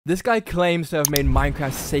This guy claims to have made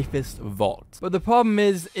Minecraft's safest vault. But the problem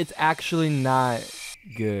is, it's actually not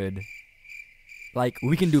good. Like,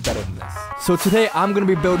 we can do better than this. So today, I'm gonna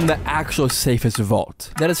be building the actual safest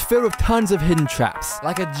vault that is filled with tons of hidden traps.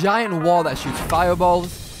 Like a giant wall that shoots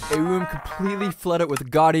fireballs, a room completely flooded with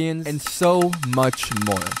guardians, and so much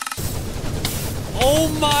more. Oh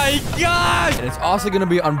my god! And it's also gonna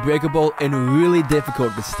be unbreakable and really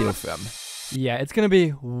difficult to steal from. Yeah, it's gonna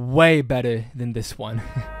be way better than this one.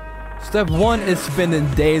 Step 1 is spending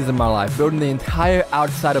days of my life building the entire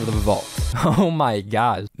outside of the vault. Oh my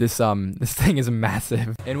gosh. This thing is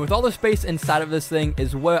massive. And with all the space inside of this thing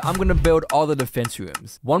is where I'm gonna build all the defense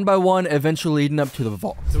rooms. One by one, eventually leading up to the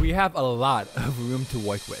vault. So we have a lot of room to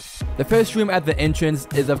work with. The first room at the entrance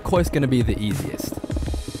is of course gonna be the easiest.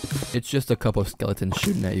 It's just a couple of skeletons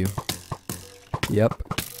shooting at you. Yep.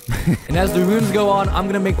 And as the rooms go on, I'm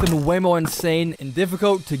gonna make them way more insane and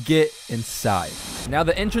difficult to get inside. Now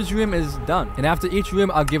the entrance room is done, and after each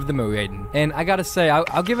room I'll give them a rating. And I gotta say,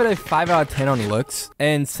 I'll give it a 5 out of 10 on looks,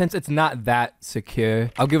 and since it's not that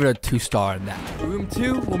secure, I'll give it a 2-star on that. Room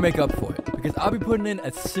 2 will make up for it, because I'll be putting in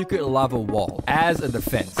a secret lava wall as a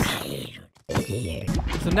defense.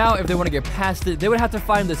 So now if they want to get past it, they would have to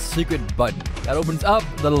find the secret button that opens up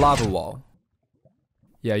the lava wall.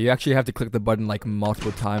 Yeah, you actually have to click the button like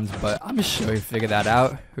multiple times, but I'm sure you figure that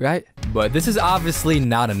out, right? But this is obviously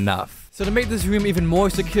not enough. So to make this room even more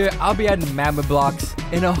secure, I'll be adding magma blocks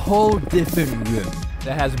in a whole different room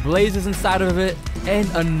that has blazes inside of it and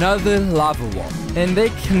another lava wall. And they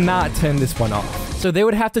cannot turn this one off. So they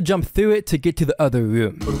would have to jump through it to get to the other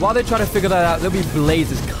room. But while they try to figure that out, there'll be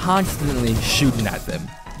blazes constantly shooting at them,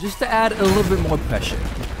 just to add a little bit more pressure.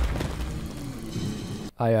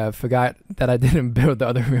 I forgot that I didn't build the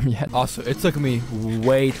other room yet. Also, it took me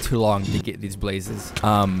way too long to get these blazes.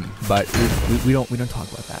 But we don't talk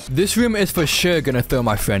about that. This room is for sure gonna throw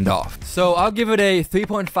my friend off. So I'll give it a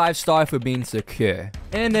 3.5 star for being secure.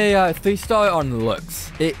 And a 3-star on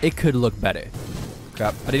looks. It could look better.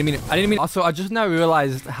 Crap. I didn't mean. Also, I just now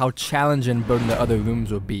realized how challenging building the other rooms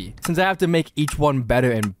will be, since I have to make each one better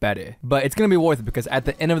and better. But it's gonna be worth it, because at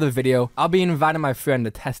the end of the video, I'll be inviting my friend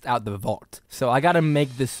to test out the vault. So I gotta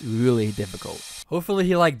make this really difficult. Hopefully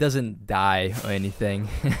he like doesn't die or anything.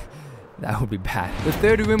 That would be bad. The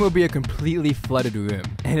third room will be a completely flooded room,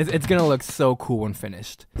 and it's gonna look so cool when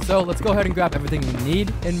finished. So let's go ahead and grab everything we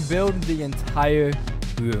need and build the entire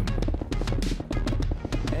room.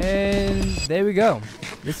 And there we go.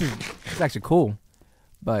 This is actually cool,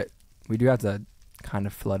 but we do have to kind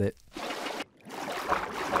of flood it.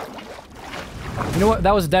 You know what?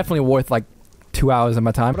 That was definitely worth like 2 hours of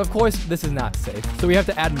my time. But of course, this is not safe. So we have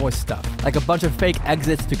to add more stuff, like a bunch of fake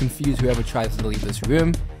exits to confuse whoever tries to leave this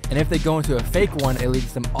room. And if they go into a fake one, it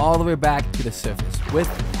leads them all the way back to the surface with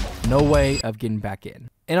no way of getting back in.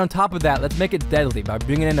 And on top of that, let's make it deadly by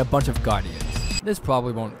bringing in a bunch of guardians. This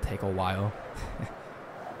probably won't take a while.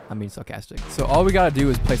 I'm being sarcastic. So all we gotta do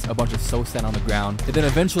is place a bunch of soul sand on the ground, and then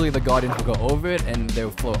eventually the guardians will go over it and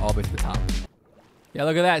they'll float all the way to the top. Yeah,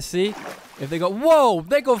 look at that, see? If they go, whoa,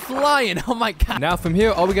 they go flying, oh my god. Now from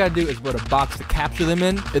here, all we gotta do is build a box to capture them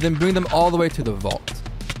in, and then bring them all the way to the vault.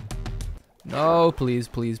 No, please,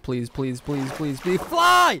 please, please, please, please, please, please,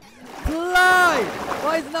 fly! Fly!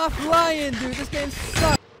 Why is it not flying, dude? This game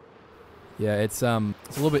sucks. Yeah, it's a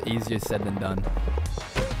little bit easier said than done.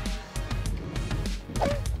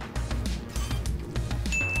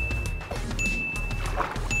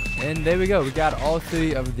 And there we go, we got all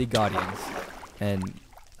 3 of the guardians. And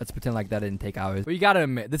let's pretend like that didn't take hours. But you gotta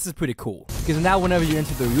admit, this is pretty cool. Because now whenever you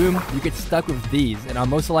enter the room, you get stuck with these and are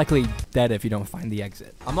most likely dead if you don't find the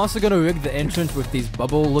exit. I'm also gonna rig the entrance with these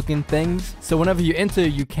bubble looking things. So whenever you enter,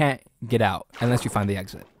 you can't get out unless you find the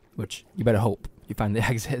exit. Which, you better hope you find the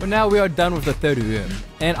exit. But now we are done with the third room.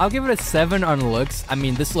 And I'll give it a 7 on looks. I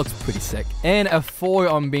mean, this looks pretty sick. And a 4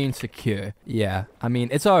 on being secure. Yeah, I mean,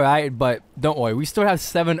 it's alright, but don't worry. We still have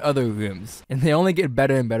 7 other rooms. And they only get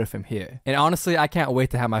better and better from here. And honestly, I can't wait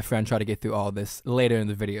to have my friend try to get through all this later in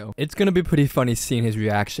the video. It's gonna be pretty funny seeing his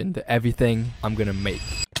reaction to everything I'm gonna make.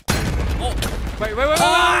 Wait.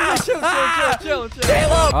 Chill.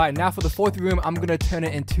 Alright, now for the 4th room, I'm gonna turn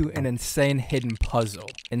it into an insane hidden puzzle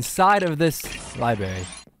inside of this library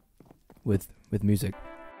with music.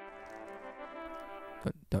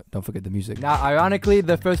 But don't forget the music. Now, ironically,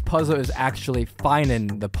 the first puzzle is actually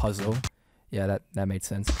finding the puzzle. Yeah, that made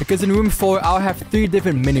sense. Because in room 4, I'll have 3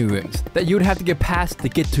 different mini rooms that you would have to get past to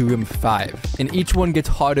get to room 5. And each one gets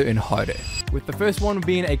harder and harder. With the first one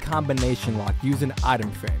being a combination lock using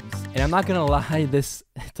item frames. And I'm not gonna lie, this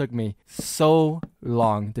took me so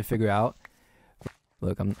long to figure out.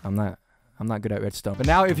 Look, I'm not good at redstone. But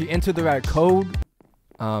now if you enter the right code,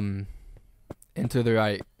 enter the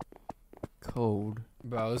right code.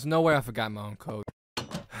 Bro, there's no way I forgot my own code.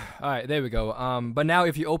 Alright, there we go. But now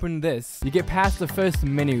if you open this, you get past the first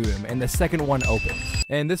mini room and the second one opens.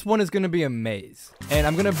 And this one is gonna be a maze. And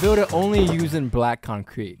I'm gonna build it only using black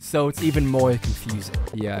concrete, so it's even more confusing.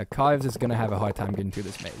 Yeah, Carves is gonna have a hard time getting through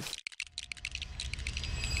this maze.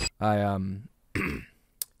 I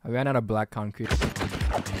ran out of black concrete.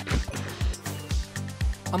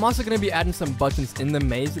 I'm also gonna be adding some buttons in the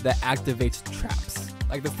maze that activates traps.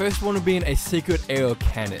 Like the first one being a secret arrow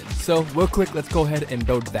cannon. So real quick, let's go ahead and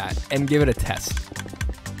build that and give it a test.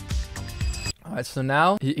 Alright, so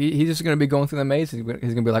now he's just gonna be going through the maze. He's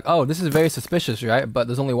gonna be like, oh, this is very suspicious, right? But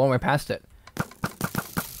there's only one way past it.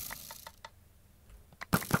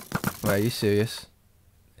 Wait, are you serious?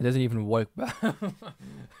 It doesn't even work, bro.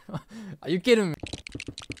 Are you kidding me?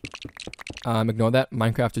 Ignore that.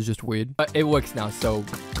 Minecraft is just weird. But it works now, so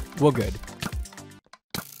we're good.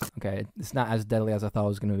 Okay, it's not as deadly as I thought it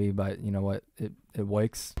was gonna be, but you know what? It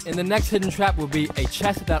works. And the next hidden trap will be a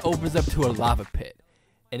chest that opens up to a lava pit.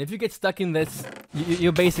 And if you get stuck in this,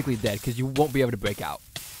 you're basically dead because you won't be able to break out.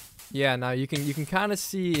 Yeah, now you can kind of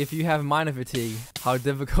see if you have miner fatigue how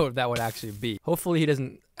difficult that would actually be. Hopefully he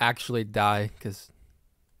doesn't actually die because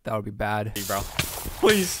that would be bad. Hey, bro.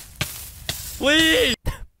 Please. Please.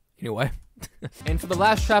 Anyway. And for the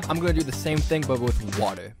last trap, I'm gonna do the same thing but with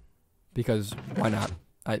water. Because why not?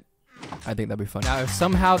 I think that'd be fun. Now, if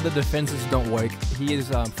somehow the defenses don't work, he is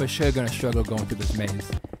for sure gonna struggle going through this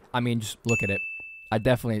maze. I mean, just look at it.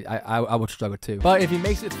 I would struggle too. But if he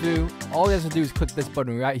makes it through, all he has to do is click this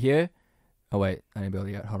button right here. Oh wait, I didn't build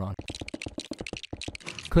it yet. Hold on.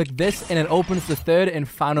 Click this and it opens the third and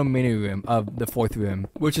final mini room of the fourth room,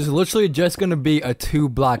 which is literally just gonna be a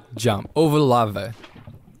 2-block jump over lava.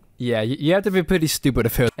 Yeah, you have to be pretty stupid to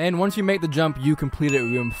fail. And once you make the jump, you completed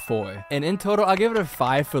room 4. And in total, I'll give it a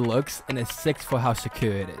 5 for looks and a 6 for how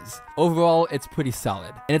secure it is. Overall, it's pretty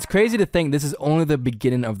solid. And it's crazy to think this is only the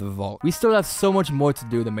beginning of the vault. We still have so much more to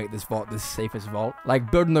do to make this vault the safest vault.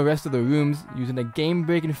 Like building the rest of the rooms, using a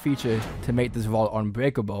game-breaking feature to make this vault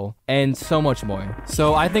unbreakable, and so much more.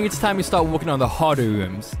 So I think it's time we start working on the harder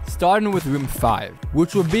rooms. Starting with room 5,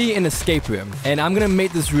 which will be an escape room. And I'm gonna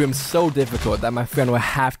make this room so difficult that my friend will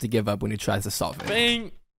have to give up when he tries to solve it.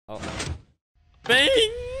 Bang! Oh. Bang!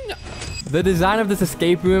 The design of this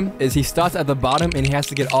escape room is he starts at the bottom and he has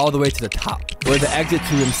to get all the way to the top, where the exit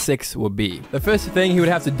to room 6 will be. The first thing he would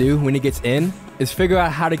have to do when he gets in is figure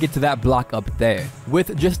out how to get to that block up there,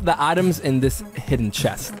 with just the items in this hidden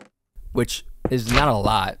chest, which is not a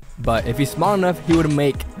lot, but if he's smart enough, he would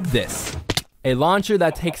make this. A launcher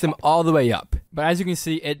that takes him all the way up. But as you can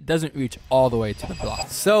see, it doesn't reach all the way to the block.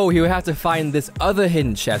 So he would have to find this other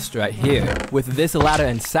hidden chest right here with this ladder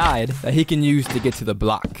inside that he can use to get to the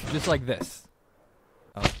block. Just like this.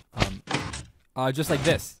 Just like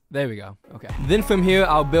this. There we go. Okay. Then from here,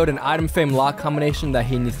 I'll build an item frame lock combination that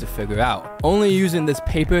he needs to figure out, only using this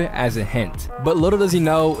paper as a hint. But little does he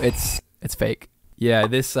know, it's fake. Yeah,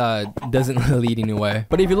 this doesn't lead anywhere.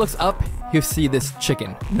 But if he looks up, he'll see this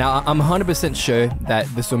chicken. Now, I'm 100% sure that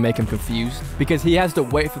this will make him confused because he has to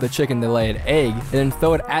wait for the chicken to lay an egg and then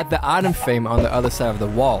throw it at the item frame on the other side of the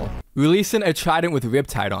wall, releasing a trident with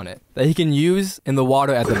riptide on it that he can use in the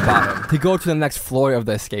water at the bottom to go to the next floor of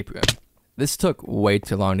the escape room. This took way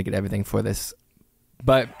too long to get everything for this.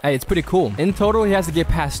 But hey, it's pretty cool. In total, he has to get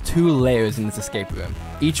past 2 layers in this escape room,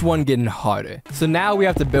 each one getting harder. So now we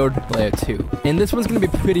have to build layer 2. And this one's gonna be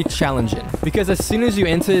pretty challenging because as soon as you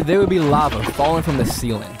enter, there will be lava falling from the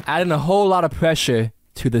ceiling, adding a whole lot of pressure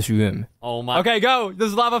to this room. Oh my. Okay, go.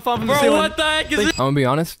 There's lava falling from the ceiling. Bro, what the heck is it? I'm gonna be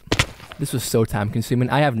honest, this was so time consuming.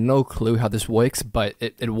 I have no clue how this works, but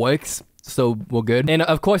it works, so we're good. And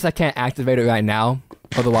of course, I can't activate it right now.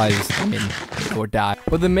 Otherwise, I mean, it would die.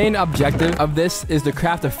 But the main objective of this is to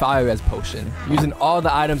craft a fire res potion, using all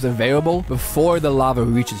the items available before the lava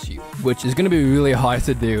reaches you, which is gonna be really hard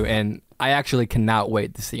to do, and I actually cannot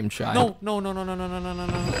wait to see him try. No.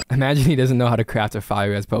 Imagine he doesn't know how to craft a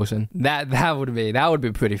fire res potion. That would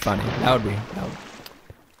be pretty funny. That would.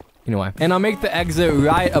 Anyway, and I'll make the exit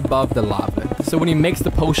right above the lava. So when he makes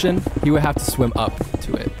the potion, he will have to swim up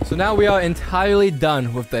to it. So now we are entirely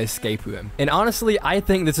done with the escape room. And honestly, I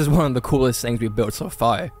think this is one of the coolest things we've built so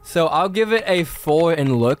far. So I'll give it a 4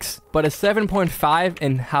 in looks, but a 7.5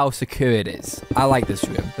 in how secure it is. I like this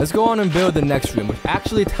room. Let's go on and build the next room, which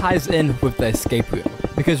actually ties in with the escape room,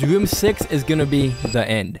 because room 6 is gonna be the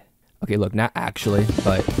end. Okay, look, not actually,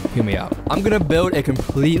 but hear me out. I'm gonna build a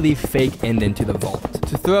completely fake ending to the vault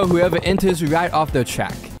to throw whoever enters right off their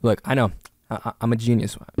track. Look, I know, I'm a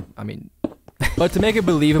genius. I mean, But to make it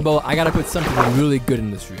believable, I gotta put something really good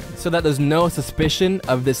in this room so that there's no suspicion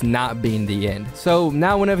of this not being the end. So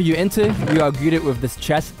now whenever you enter, you are greeted with this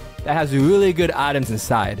chest that has really good items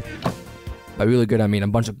inside. By really good, I mean a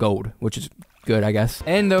bunch of gold, which is good, I guess.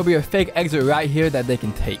 And there'll be a fake exit right here that they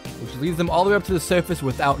can take, which leads them all the way up to the surface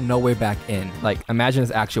without no way back in. Like, imagine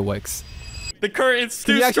this actually works. The current's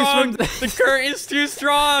too strong. The current is too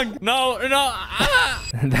strong. No. Ah.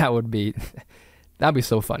 That'd be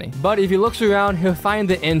so funny. But if he looks around, he'll find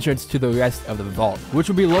the entrance to the rest of the vault, which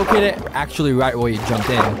will be located actually right where you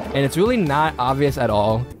jumped in. And it's really not obvious at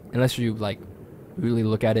all, unless you like really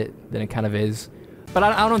look at it, then it kind of is. But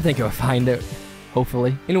I don't think he'll find it,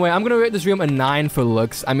 hopefully. Anyway, I'm gonna rate this room a 9 for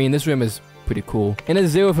looks. I mean, this room is pretty cool. And a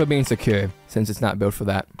 0 for being secure, since it's not built for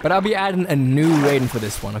that. But I'll be adding a new rating for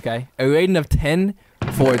this one, okay? A rating of 10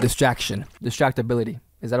 for distraction. Distractibility.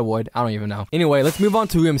 Is that a word? I don't even know. Anyway, let's move on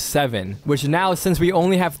to room 7, which now, since we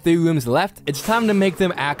only have 3 rooms left, it's time to make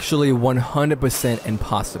them actually 100%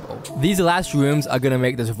 impossible. These last rooms are gonna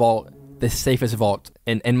make this vault the safest vault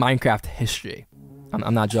in Minecraft history.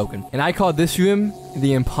 I'm not joking. And I call this room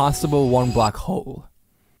the impossible 1-block hole.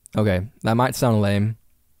 Okay, that might sound lame,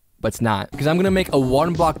 but it's not. Because I'm gonna make a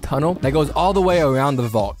 1-block tunnel that goes all the way around the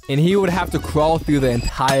vault. And he would have to crawl through the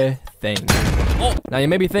entire thing. Oh. Now you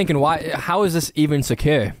may be thinking, how is this even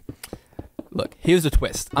secure? Look, here's the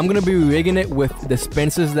twist. I'm gonna be rigging it with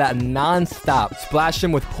dispensers that non-stop splash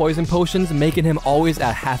him with poison potions, making him always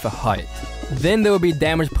at half a heart. Then there will be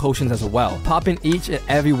damage potions as well, popping each and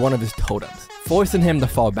every one of his totems, forcing him to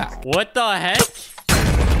fall back. What the heck?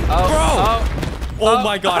 Oh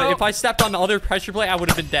my god, if I stepped on the other pressure plate, I would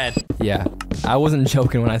have been dead. Yeah, I wasn't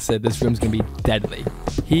joking when I said this room's gonna be deadly.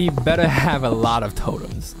 He better have a lot of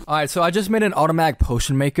totems. Alright, so I just made an automatic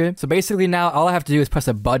potion maker. So basically now, all I have to do is press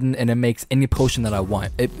a button and it makes any potion that I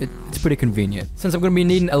want. It's pretty convenient. Since I'm gonna be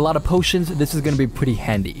needing a lot of potions, this is gonna be pretty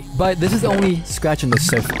handy. But this is only scratching the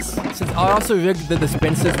surface. Since I also rigged the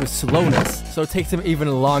dispensers with slowness, so it takes him even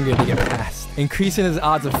longer to get past, increasing his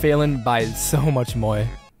odds of failing by so much more.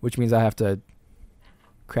 Which means I have to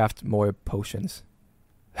craft more potions.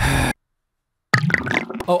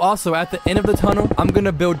 Oh, also, at the end of the tunnel, I'm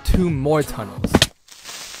gonna build 2 more tunnels.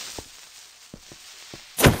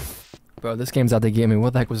 Bro, this game's out to get me.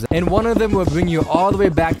 What the heck was that? And one of them will bring you all the way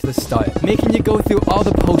back to the start, making you go through all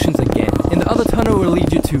the potions again. And the other tunnel will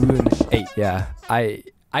lead you to room 8. Yeah,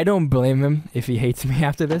 I don't blame him if he hates me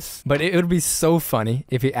after this, but it would be so funny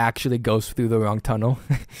if he actually goes through the wrong tunnel.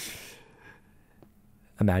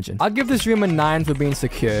 Imagine. I'll give this room a 9 for being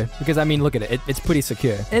secure, because I mean, look at it, it's pretty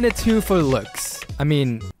secure. And a 2 for looks. I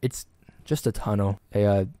mean, it's just a tunnel,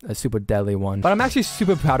 a super deadly one. But I'm actually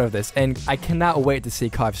super proud of this, and I cannot wait to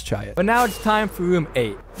see Carves try it. But now it's time for room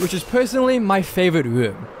 8, which is personally my favorite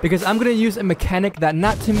room, because I'm gonna use a mechanic that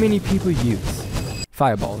not too many people use.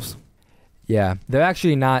 Fireballs. Yeah, they're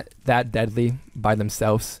actually not that deadly by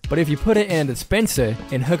themselves, but if you put it in a dispenser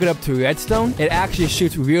and hook it up to redstone, it actually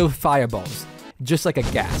shoots real fireballs. Just like a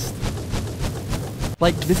ghast.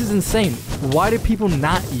 Like, this is insane. Why do people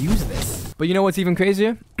not use this? But you know what's even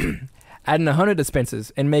crazier? Adding 100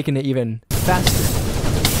 dispensers and making it even faster.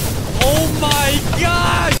 Oh my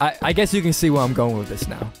god! I guess you can see where I'm going with this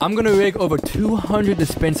now. I'm gonna rig over 200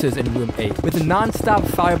 dispensers in room 8 with non-stop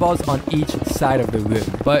fireballs on each side of the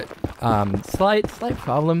room. But, slight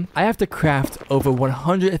problem. I have to craft over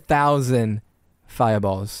 100,000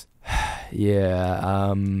 fireballs.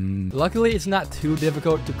 Yeah, luckily it's not too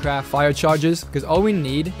difficult to craft fire charges, because all we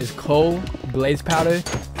need is coal, blaze powder,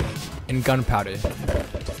 and gunpowder.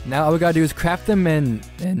 Now all we gotta do is craft them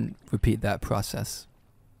and repeat that process,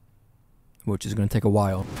 which is gonna take a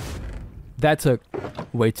while. That took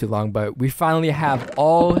way too long, but we finally have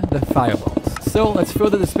all the fireballs. So let's fill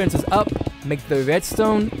the dispensers up, make the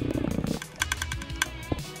redstone,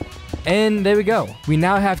 and there we go. We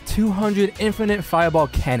now have 200 infinite fireball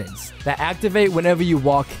cannons that activate whenever you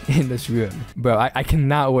walk in this room. Bro, I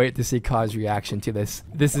cannot wait to see Carves' reaction to this.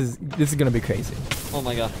 This is gonna be crazy. Oh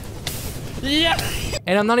my god. Yeah!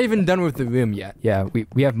 And I'm not even done with the room yet. Yeah,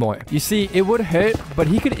 we have more. You see, it would hurt, but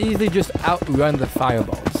he could easily just outrun the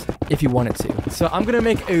fireballs if he wanted to. So I'm gonna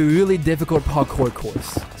make a really difficult parkour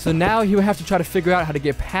course. So now he will have to try to figure out how to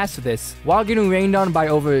get past this while getting rained on by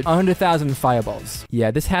over 100,000 fireballs. Yeah,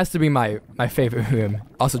 this has to be my favorite room.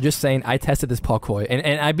 Also, just saying, I tested this parkour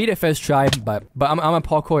and I beat it first try, but I'm a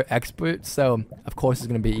parkour expert, so of course it's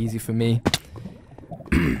gonna be easy for me.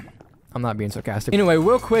 I'm not being sarcastic. Anyway,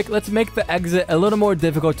 real quick, let's make the exit a little more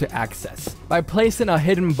difficult to access by placing a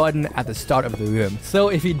hidden button at the start of the room. So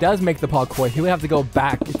if he does make the parkour, he would have to go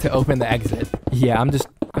back to open the exit. Yeah, I'm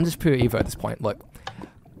just pure evil at this point. Look.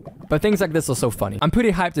 But things like this are so funny. I'm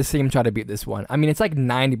pretty hyped to see him try to beat this one. I mean, it's like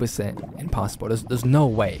 90% impossible. There's no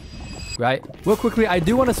way, right? Real quickly, I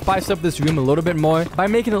do want to spice up this room a little bit more by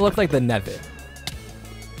making it look like the Nether.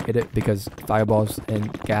 Get it? Because fireballs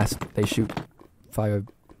and gas, they shoot fireballs.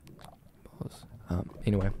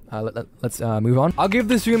 Anyway, let's move on. I'll give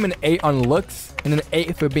this room an 8 on looks and an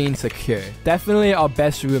 8 for being secure. Definitely our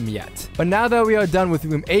best room yet. But now that we are done with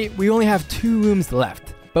room 8, we only have 2 rooms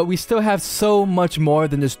left. But we still have so much more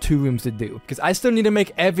than just 2 rooms to do. Because I still need to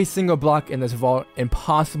make every single block in this vault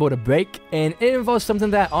impossible to break. And it involves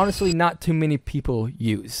something that honestly not too many people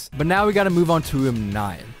use. But now we gotta move on to room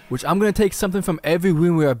 9. Which I'm gonna take something from every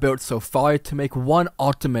room we have built so far to make one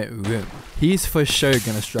ultimate room. He's for sure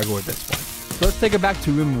gonna struggle with this one. So let's take it back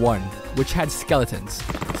to room 1, which had skeletons.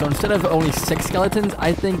 So instead of only 6 skeletons,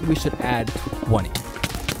 I think we should add 20.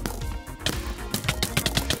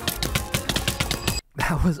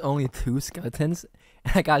 That was only 2 skeletons,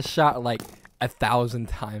 and I got shot like 1,000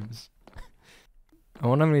 times. I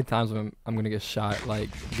wonder how many times I'm gonna get shot, like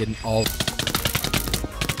getting all...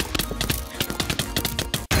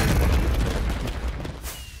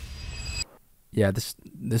 Yeah,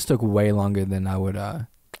 this took way longer than I would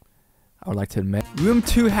like to admit. Room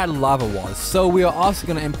 2 had lava walls, so we are also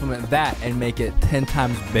going to implement that and make it 10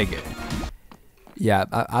 times bigger. Yeah,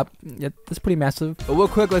 yeah, that's pretty massive. But real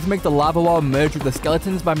quick, let's make the lava wall merge with the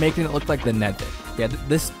skeletons by making it look like the Nether. Yeah,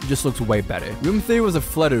 this just looks way better. Room 3 was a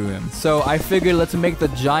flooded room, so I figured let's make the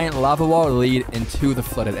giant lava wall lead into the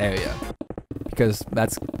flooded area. Because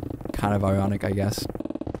that's kind of ironic, I guess.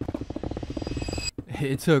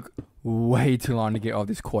 It took way too long to get all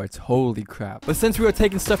these quartz. Holy crap. But since we were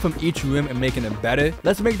taking stuff from each room and making it better,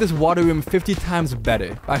 let's make this water room 50 times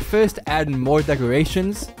better by first adding more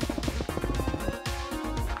decorations.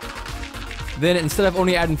 Then instead of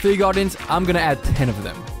only adding 3 guardians, I'm gonna add 10 of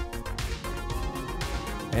them.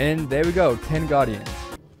 And there we go, 10 guardians.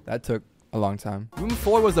 That took a long time. Room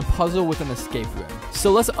 4 was a puzzle with an escape room.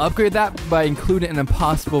 So let's upgrade that by including an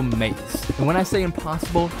impossible maze. And when I say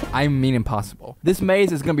impossible, I mean impossible. This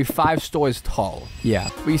maze is gonna be 5 stories tall.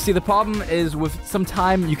 Yeah, but you see the problem is with some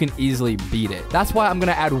time you can easily beat it. That's why I'm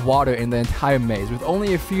gonna add water in the entire maze with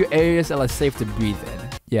only a few areas that are safe to breathe in.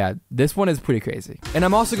 Yeah, this one is pretty crazy. And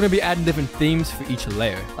I'm also going to be adding different themes for each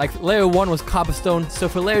layer. Like layer 1 was cobblestone, so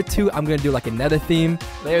for layer 2 I'm going to do like a nether theme.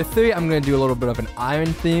 Layer 3 I'm going to do a little bit of an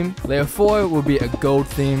iron theme. Layer 4 will be a gold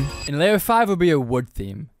theme. And layer 5 will be a wood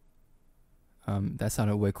theme. That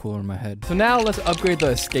sounded way cooler in my head. So now let's upgrade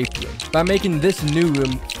the escape room by making this new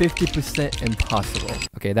room 50% impossible.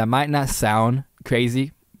 Okay, that might not sound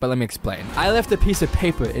crazy, but let me explain. I left a piece of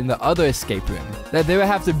paper in the other escape room that they would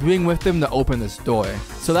have to bring with them to open this door.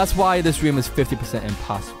 So that's why this room is 50%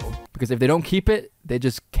 impossible. Because if they don't keep it, they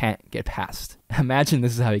just can't get past. Imagine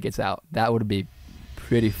this is how he gets out. That would be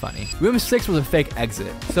pretty funny. Room 6 was a fake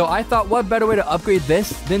exit. So I thought what better way to upgrade this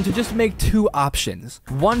than to just make 2 options.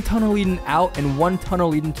 1 tunnel leading out and 1 tunnel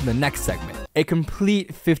leading to the next segment. A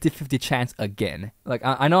complete 50-50 chance again. Like,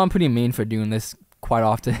 I know I'm pretty mean for doing this quite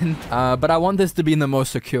often, but I want this to be in the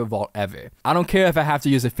most secure vault ever. I don't care if I have to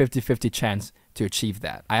use a 50-50 chance to achieve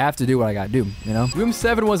that. I have to do what I gotta do, you know? Room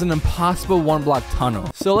 7 was an impossible 1-block tunnel.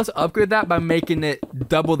 So let's upgrade that by making it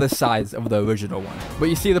double the size of the original one. But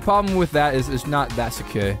you see, the problem with that is it's not that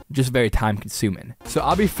secure, just very time consuming. So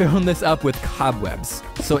I'll be filling this up with cobwebs.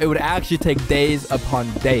 So it would actually take days upon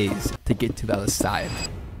days to get to the other side.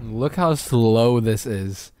 Look how slow this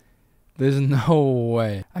is. There's no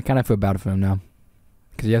way. I kind of feel bad for him now,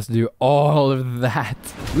 because he has to do all of that.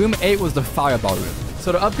 Room 8 was the fireball room.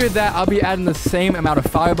 So to upgrade that, I'll be adding the same amount of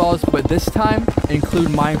fireballs, but this time include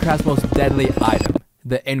Minecraft's most deadly item,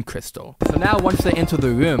 the end crystal. So now once they enter the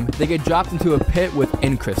room, they get dropped into a pit with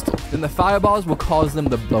end crystals. Then the fireballs will cause them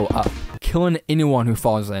to blow up, killing anyone who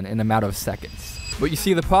falls in a matter of seconds. But you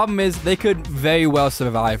see, the problem is they could very well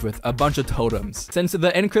survive with a bunch of totems, since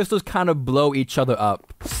the end crystals kind of blow each other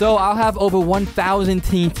up. So I'll have over 1,000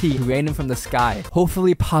 TNT raining from the sky,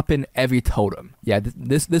 hopefully popping every totem. Yeah,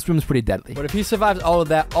 this room's pretty deadly. But if he survives all of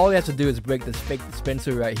that, all he has to do is break this fake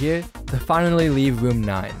dispenser right here to finally leave room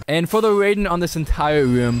 9. And for the rating on this entire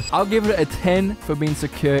room, I'll give it a 10 for being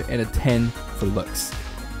secure and a 10 for looks.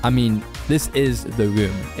 I mean, this is the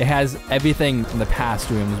room. It has everything from the past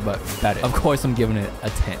rooms, but better. Of course, I'm giving it a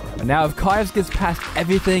 10. But now, if Carves gets past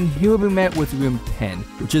everything, he will be met with room 10,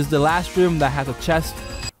 which is the last room that has a chest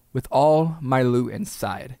with all my loot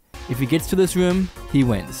inside. If he gets to this room, he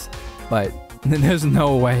wins. But there's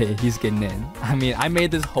no way he's getting in. I mean, I made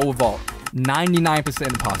this whole vault 99%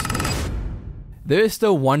 impossible. There is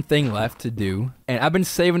still one thing left to do, and I've been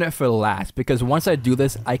saving it for last because once I do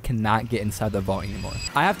this, I cannot get inside the vault anymore.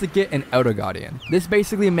 I have to get an Elder Guardian. This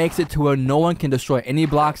basically makes it to where no one can destroy any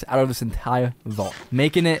blocks out of this entire vault,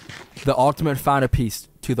 making it the ultimate final piece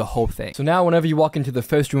to the whole thing. So now whenever you walk into the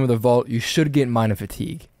first room of the vault, you should get Minor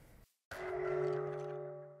Fatigue.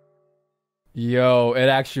 Yo, it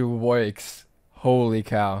actually works. Holy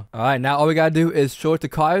cow. Alright, now all we gotta do is show it to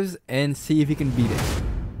Cars and see if he can beat it.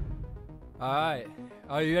 Alright,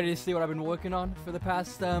 are you ready to see what I've been working on for the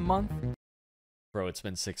past month? Bro, it's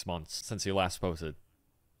been 6 months since you last posted.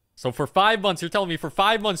 So for 5 months, you're telling me for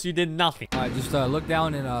 5 months you did nothing. Alright, just look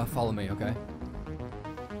down and follow me, okay?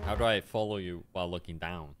 How do I follow you while looking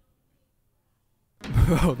down?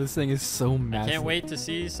 Bro, this thing is so massive. I can't wait to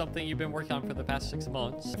see something you've been working on for the past 6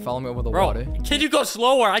 months. Follow me over the water. Can you go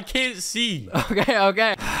slower? I can't see. Okay,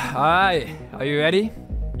 okay. Alright, are you ready?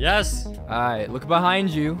 Yes. Alright, look behind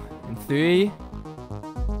you. In 3,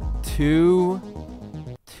 2,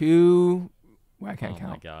 well, I can't count. Oh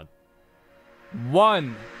my god.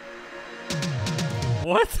 1.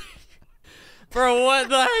 What? Bro, what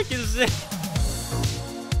the heck is this?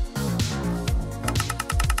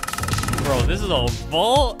 Bro, this is a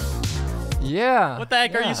vault? Yeah. What the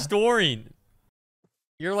heck are you storing?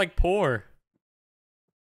 You're like poor.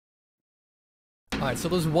 Alright, so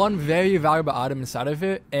there's one very valuable item inside of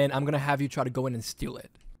it, and I'm gonna have you try to go in and steal it.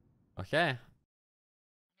 Okay. Am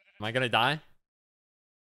I gonna die?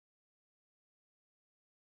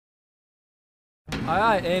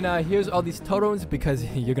 Alright, and here's all these totems because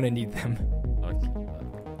you're gonna need them. Okay.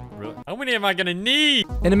 Really? How many am I gonna need?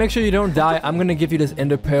 And to make sure you don't die, I'm gonna give you this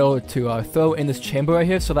ender pearl to throw in this chamber right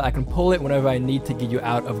here so that I can pull it whenever I need to get you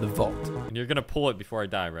out of the vault. And you're gonna pull it before I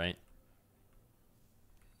die, right?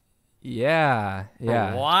 Yeah,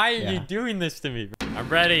 yeah. Why are you doing this to me? I'm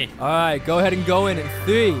ready. Alright, go ahead and go in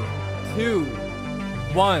 3, 2,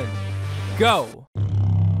 1, go.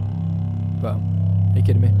 Bro, are you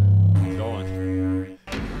kidding me? Going.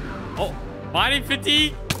 Oh, mining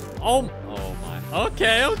fatigue. Oh my.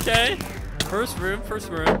 Okay, okay. First room.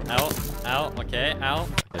 Out. Okay, out.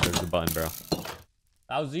 Okay, there's the button, bro.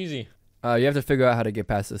 That was easy. You have to figure out how to get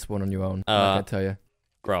past this one on your own. I'm not gonna tell you.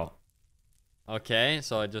 Bro. Okay,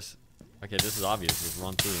 so I just... Okay, this is obvious. Just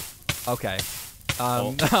run through. Okay.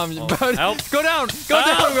 Help. Go down! Go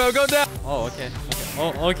down, bro! Go down! Oh, okay.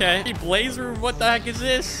 Oh, okay. Blaze room, what the heck is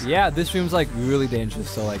this? Yeah, this room's like really dangerous,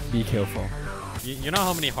 so like be careful. You know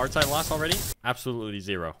how many hearts I lost already? Absolutely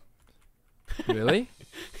 0. Really?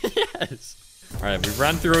 Yes. Alright, we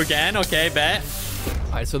run through again. Okay, bet.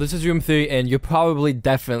 Alright, so this is room 3, and you'll probably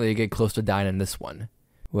definitely get close to dying in this one.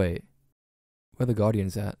 Wait. Where are the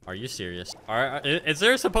guardians at? Are you serious? Is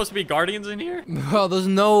there supposed to be guardians in here? Bro, there's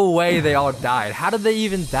no way they all died. How did they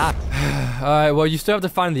even die? Alright, well, you still have to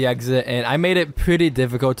find the exit, and I made it pretty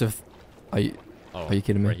difficult to... Are you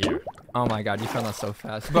kidding me? Right here. Oh my god, you found that so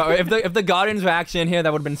fast. But if the guardians were actually in here,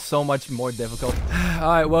 that would have been so much more difficult.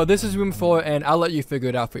 Alright, well, this is room 4, and I'll let you figure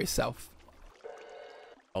it out for yourself.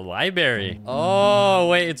 A library. Oh,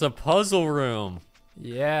 wait, it's a puzzle room.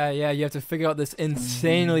 Yeah, you have to figure out this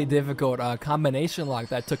insanely difficult combination lock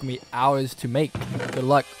that took me hours to make. Good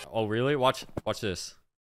luck. Oh, really? Watch this.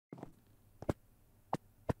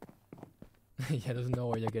 Yeah, there's no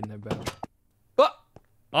way you're getting there, bro. What?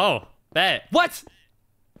 Oh, bet. What?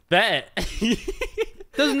 Bet.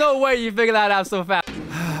 There's no way you figure that out so fast.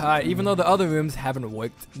 Alright, even though the other rooms haven't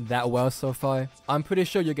worked that well so far, I'm pretty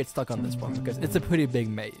sure you'll get stuck on this one because it's a pretty big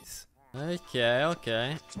maze.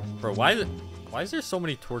 Okay. Bro, why is there so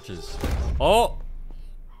many torches? Oh.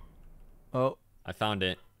 I found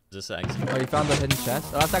it. Is this the exit? Oh, you found the hidden chest?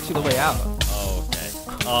 Oh, that's actually the way out.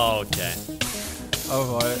 Oh, okay.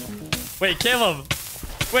 Oh, boy. Wait, kill him.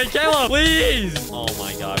 Please. Oh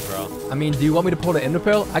my god, bro. I mean, do you want me to pull the ender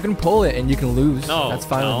pearl? I can pull it and you can lose. No. That's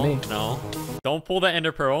fine with me. No. Don't pull the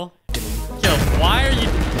ender pearl. Kill. Why are you...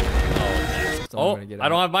 Oh, okay. I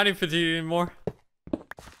don't have mining fatigue anymore.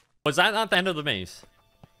 Was that not the end of the maze?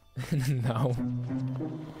 No.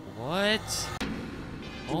 What?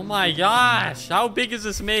 Oh my gosh. How big is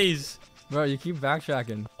this maze? Bro, you keep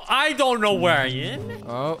backtracking. I don't know where I am.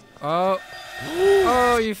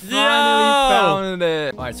 Oh, you finally found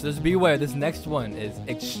it. All right, so just beware. This next one is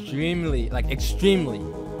extremely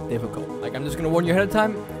difficult. Like, I'm just going to warn you ahead of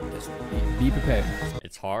time. Just be prepared.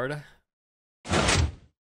 It's hard.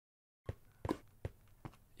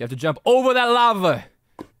 You have to jump over that lava.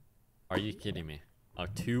 Are you kidding me? A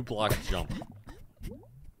 2-block jump.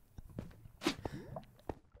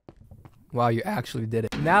 Wow, you actually did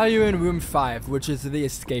it. Now you're in room 5, which is the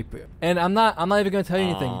escape room. And I'm not even gonna tell you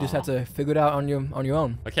anything. You just have to figure it out on your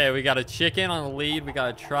own. Okay, we got a chicken on the lead. We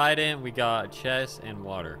got a trident. We got a chest and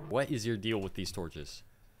water. What is your deal with these torches?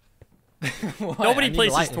 Nobody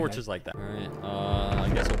places torches like that. All right. I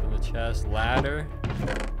guess open the chest. Ladder.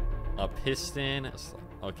 A piston.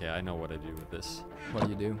 Okay, I know what I do with this. What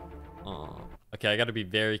do you do? Okay, I got to be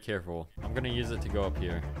very careful. I'm gonna use it to go up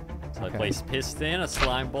here. So I place piston, a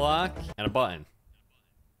slime block, and a button.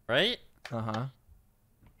 Right? Uh-huh.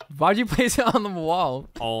 Why'd you place it on the wall?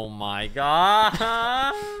 Oh my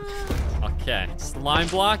god. Okay, slime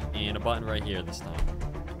block and a button right here this time.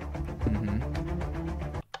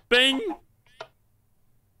 Bing!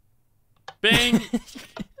 Bing!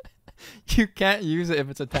 You can't use it if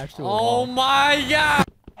it's attached to a wall. Oh my god!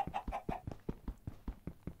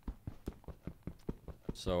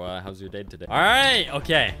 So, how's your day today? Alright,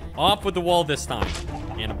 okay. Off with the wall this time.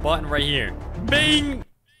 And a button right here. Bing!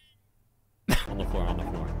 On the floor, on the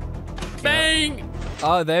floor. Bang!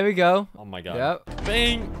 Oh, there we go. Oh my god. Yep.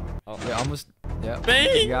 Bang! Oh. Yeah, almost. Yep.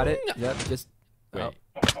 Bang! You got it. Yep, just. Wait. Oh.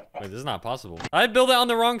 Wait, this is not possible. I built it on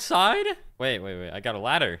the wrong side? Wait. I got a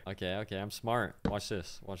ladder. Okay, I'm smart. Watch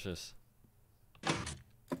this. Watch this.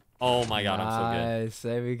 Oh my god, I'm so good. Nice.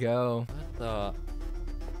 There we go. What the...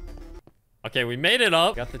 Okay, we made it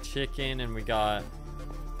up. Got the chicken and we got...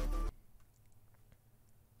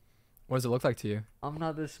 What does it look like to you? I'm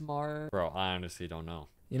not this smart. Bro, I honestly don't know.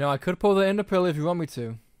 You know, I could pull the ender pearl if you want me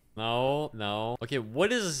to. No. Okay,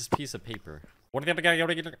 what is this piece of paper? Bro,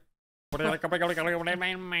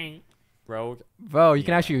 you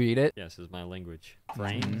can actually read it. Yes, this is my language.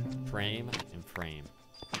 Frame, frame, and frame.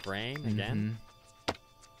 Frame again.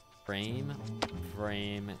 Frame,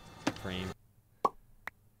 frame, frame.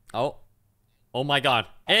 Oh. Oh my god.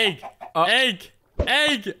 Egg! Egg!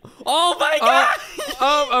 Egg! Oh my god!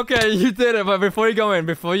 Oh, okay, you did it. But before you go in,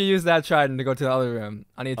 before you use that trident to go to the other room,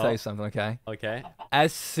 I need to tell you something, okay? Okay.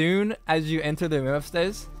 As soon as you enter the room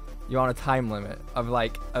upstairs, you're on a time limit of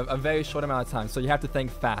like a very short amount of time. So you have to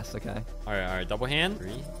think fast, okay? Alright, double hand.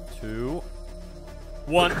 3, 2,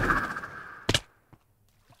 1.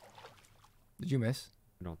 Did you miss?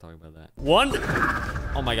 We don't talk about that. 1.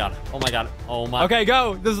 Oh my god. Oh my god. Oh my. Okay,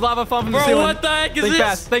 go. There's lava falling from the Bro, ceiling. what the heck is this? Think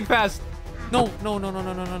fast. Think fast. No.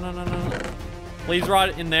 Blaze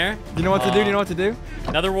rod in there. You know what to do? You know what to do?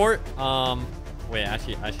 Nether wart. Wait,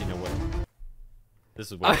 actually know what.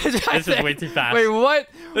 This is way too fast. Wait, what?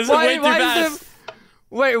 This is way too fast.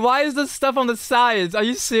 Wait, why is this stuff on the sides? Are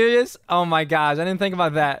you serious? Oh my gosh, I didn't think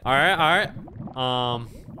about that. All right.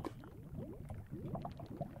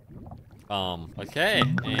 Okay,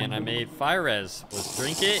 and I made fire res. Let's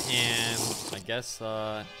drink it and I guess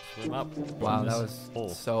swim up. Wow, that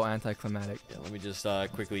was so anticlimactic. Yeah, let me just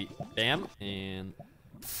quickly bam and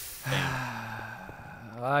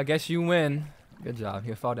bam. I guess you win. Good job.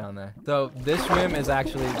 You fall down there. So this room is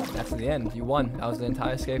actually, that's the end. You won. That was the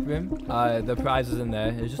entire escape room. The prize is in there.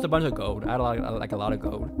 It's just a bunch of gold. I had a lot of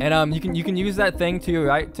gold. And you can use that thing to your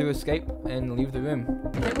right to escape and leave the room.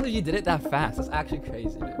 I can't believe you did it that fast. That's actually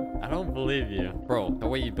crazy, dude. I don't believe you, bro. The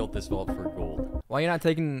way you built this vault for gold. Why are you not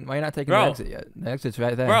taking the exit yet? The exit's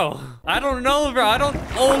right there. Bro, I don't know, bro. I don't.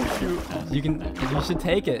 Oh shoot. You should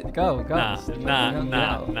take it. Go. Nah.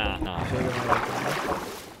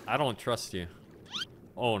 I don't trust you.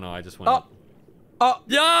 Oh no, I just went up. Oh!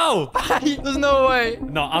 Yo! There's no way.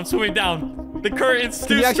 No, I'm swimming down. The current's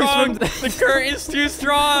too strong. The current is too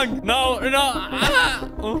strong. No.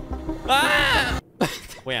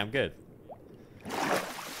 Wait, I'm good.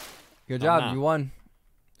 Good job. You won.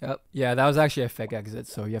 Yep. Yeah, that was actually a fake exit,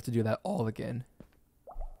 so you have to do that all again.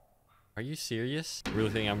 Are you serious? Really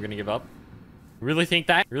think I'm gonna give up? Really think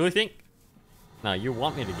that? Really think? No, you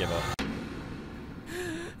want me to give up.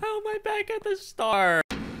 How am I back at the start?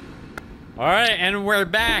 Alright, and we're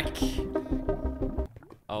back.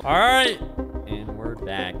 Oh, alright. And we're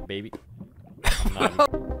back, baby.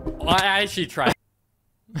 I actually tried.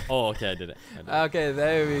 Oh, okay, I did it. Okay,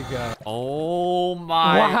 there we go. Oh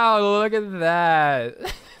my. Wow, look at that.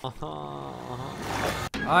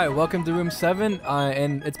 Alright, welcome to room 7.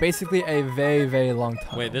 And it's basically a very, very long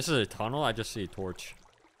tunnel. Wait, this is a tunnel? I just see a torch.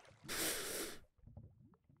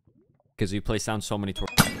 Because you place down so many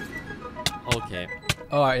torches. Okay.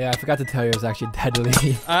 Oh, yeah, I forgot to tell you it was actually deadly.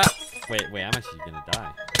 Wait, I'm actually gonna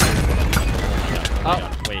die. Oh my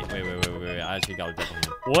god. Wait. I actually got a double hand.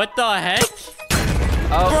 What the heck?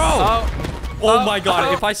 Bro! Oh my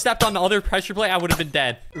god, if I stepped on the other pressure plate, I would have been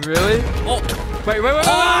dead. Really? Oh. Wait.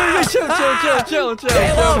 Chill.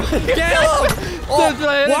 Caleb!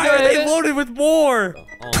 Why are they loaded with more?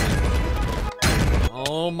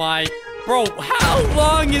 Oh my. Bro, how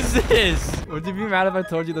long is this? Would you be mad if I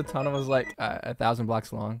told you the tunnel was like 1,000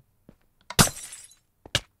 blocks long?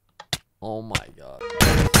 Oh my god.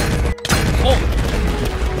 Oh!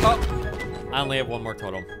 I only have one more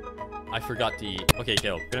totem. I forgot to eat. Okay,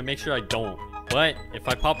 Caleb, gonna make sure I don't. But if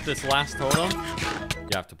I pop this last totem, you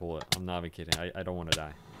have to pull it. I'm not even kidding. I don't want to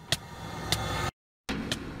die.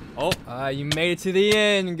 Oh. You made it to the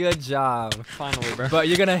end. Good job. Finally, bro. But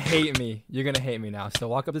you're gonna hate me. You're gonna hate me now. So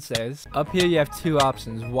walk up the stairs. Up here, you have two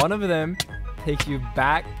options. One of them takes you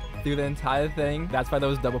back through the entire thing. That's why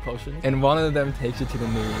those double potions. And one of them takes you to the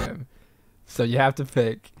new room. So you have to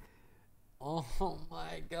pick. Oh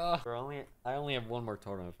my god. Bro, I only have one more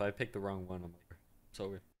totem. If I pick the wrong one, I'm like, so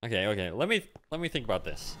weird. Okay. Let me think about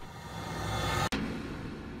this.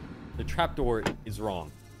 The trapdoor is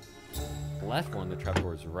wrong. The left one, the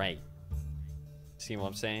trapdoor is right. See what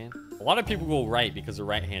I'm saying? A lot of people go right because they're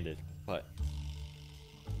right-handed, but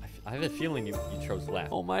I have a feeling you chose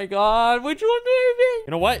left. Oh my god, which one do you pick?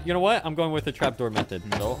 You know what? I'm going with the trapdoor method.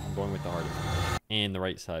 So I'm going with the hardest one. And the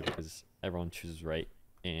right side because everyone chooses right.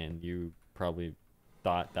 And you probably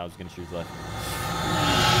thought that I was gonna choose left.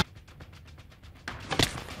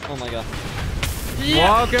 Oh my god. Yeah.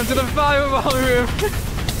 Welcome to the fireball room.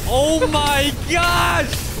 Oh my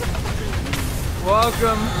gosh!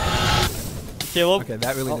 Welcome. Caleb. Okay,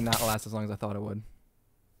 that really did not last as long as I thought it would.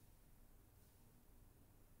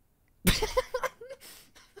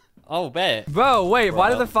 Oh, bet. Bro, wait, why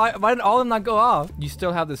did all of them not go off? You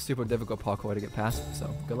still have this super difficult parkour to get past, so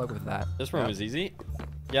good luck with that. This room is easy.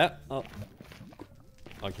 Yeah. Oh.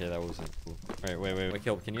 Okay, that wasn't cool. All right, wait,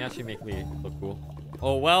 Caleb, can you actually make me look cool?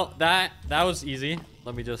 Oh, well, that was easy.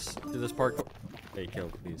 Let me just do this parkour. Hey,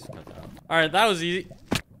 Caleb, please cut that out. All right, that was easy.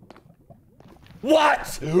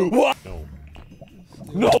 What? What?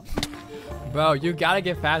 No. Bro, you gotta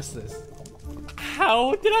get past this.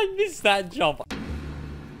 How did I miss that jump?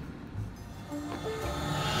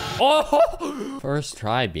 Oh! First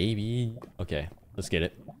try, baby. Okay, let's get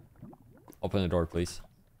it. Open the door, please.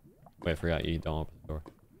 Wait, I forgot you don't open the door.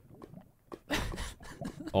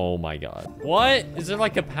 Oh my god. What? Is there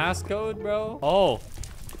like a passcode, bro? Oh.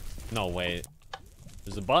 No, wait.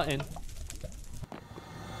 There's a button.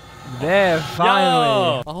 There,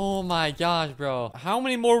 finally. Yo! Oh my gosh, bro. How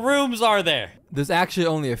many more rooms are there? There's actually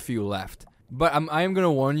only a few left. But I am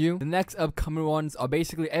gonna warn you, the next upcoming ones are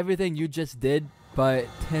basically everything you just did, but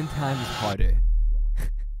 10 times harder.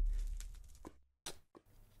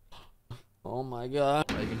 Oh my god.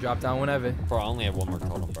 You can drop down whenever. Bro, I only have one more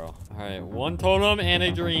totem, bro. Alright, one totem and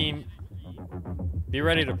a dream. Be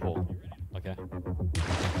ready to pull. Okay.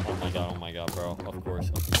 Oh my god, bro. Of course.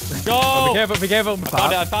 Go! Oh, be careful.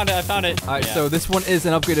 I found it. Alright, so this one is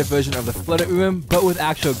an upgraded version of the flooded room, but with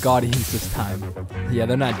actual guardians this time. Yeah,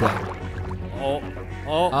 they're not dead.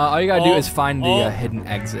 All you gotta do is find the hidden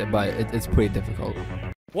exit, but it's pretty difficult.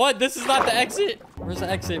 What? This is not the exit? Where's the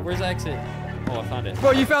exit? Oh, I found it.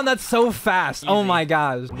 Bro, you found that so fast. Easy. Oh my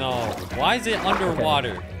gosh. No. Why is it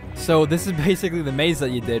underwater? Okay. So this is basically the maze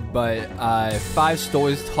that you did, but 5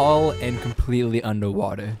 stories tall and completely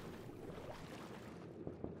underwater.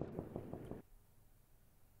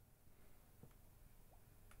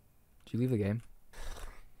 Did you leave the game?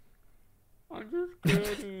 I'm just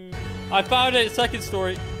kidding. I found it. Second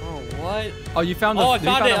story. Oh, what? Oh, you found it. Oh, I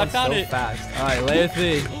found it. Fast. All right, layer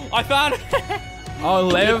 3. I found it. Oh,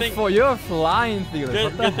 layer 4. You're flying through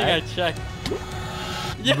this. Good thing I checked.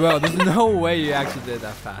 Yeah. Bro, there's no way you actually did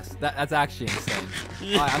that fast. That's actually insane.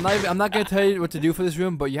 Yeah. Right, I'm not gonna tell you what to do for this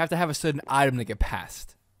room, but you have to have a certain item to get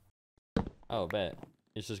past. Oh, bet.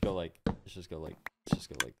 Let's just go like that. Let's just go like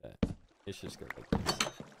this.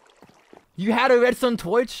 You had a redstone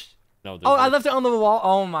torch? No, I left it on the wall.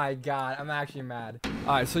 Oh my god, I'm actually mad.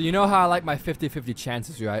 Alright, so you know how I like my 50-50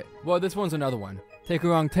 chances, right? Well, this one's another one. Take a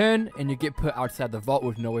wrong turn, and you get put outside the vault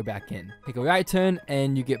with no way back in. Take a right turn,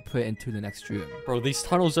 and you get put into the next room. Bro, these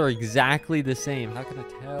tunnels are exactly the same. How can I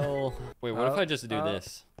tell? Wait, what if I just do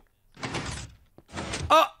this?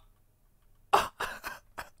 Oh!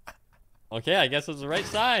 Okay, I guess it's the right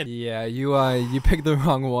side. Yeah, you picked the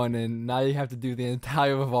wrong one, and now you have to do the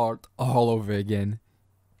entire vault all over again.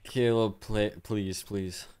 Caleb,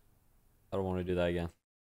 please. I don't want to do that again.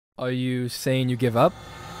 Are you saying you give up?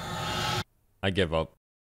 I give up.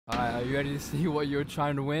 Alright, are you ready to see what you're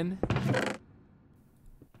trying to win?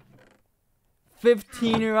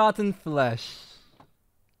 15 rotten flesh.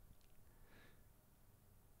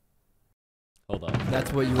 Hold on.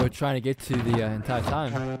 That's what you were trying to get to the entire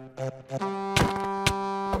time.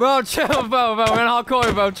 Bro, chill, bro. We're in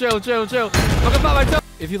hardcore, bro. Chill. Welcome back, my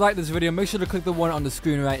If you like this video, make sure to click the one on the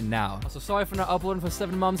screen right now. So sorry for not uploading for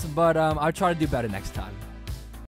 7 months, but I'll try to do better next time.